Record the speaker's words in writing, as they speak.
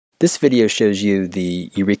This video shows you the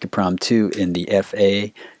EurekaPROM-2 in the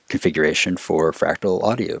FA configuration for Fractal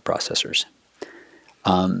audio processors.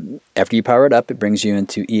 After you power it up, it brings you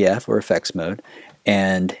into EF or effects mode,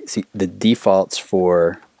 and see the defaults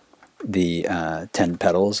for the 10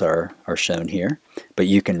 pedals are shown here, but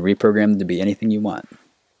you can reprogram them to be anything you want.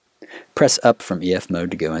 Press up from EF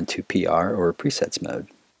mode to go into PR or presets mode.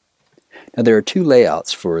 Now there are two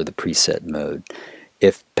layouts for the preset mode.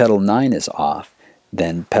 If pedal 9 is off,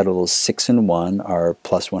 then pedals 6 and 1 are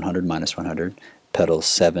plus 100, minus 100. Pedals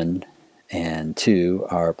 7 and 2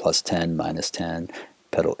 are plus 10, minus 10.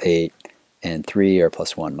 Pedal 8 and 3 are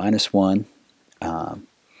plus 1, minus 1.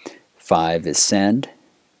 5 is send.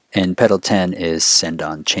 And pedal 10 is send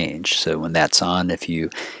on change. So when that's on, if you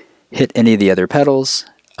hit any of the other pedals,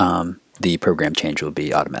 the program change will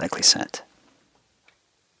be automatically sent.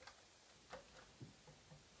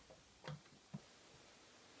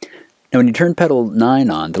 Now when you turn pedal 9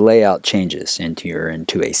 on, the layout changes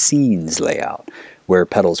into a scenes layout, where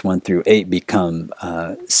pedals 1 through 8 become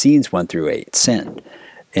scenes 1 through 8, send.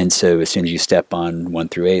 And so as soon as you step on 1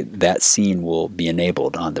 through 8, that scene will be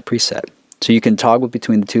enabled on the preset. So you can toggle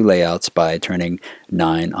between the two layouts by turning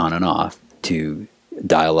 9 on and off to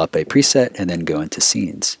dial up a preset and then go into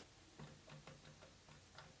scenes.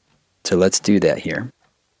 So let's do that here.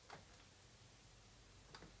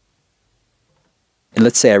 And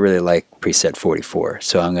let's say I really like preset 44,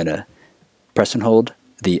 so I'm going to press and hold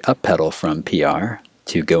the up pedal from PR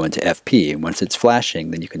to go into FP, and once it's flashing,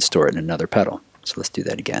 then you can store it in another pedal. So let's do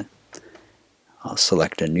that again. I'll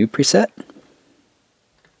select a new preset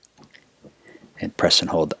and press and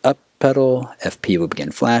hold the up pedal. FP will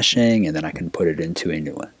begin flashing, and then I can put it into a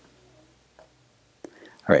new one.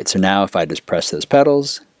 Alright, so now if I just press those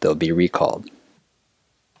pedals, they'll be recalled.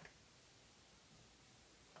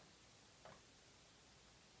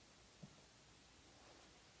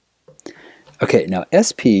 Okay, now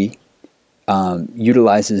SP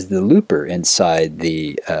utilizes the looper inside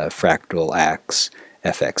the Fractal Axe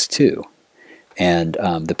FX2, and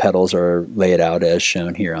the pedals are laid out as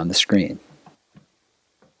shown here on the screen.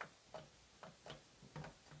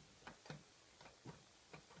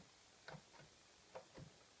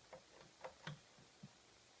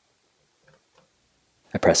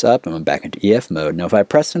 I press up and I'm back into EF mode. Now if I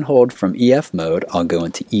press and hold from EF mode, I'll go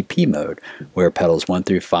into EP mode, where pedals 1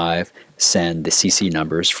 through 5 send the CC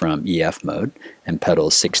numbers from EF mode, and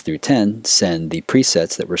pedals 6 through 10 send the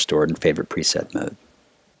presets that were stored in favorite preset mode.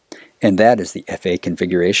 And that is the FA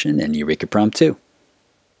configuration in EurekaPROM-2.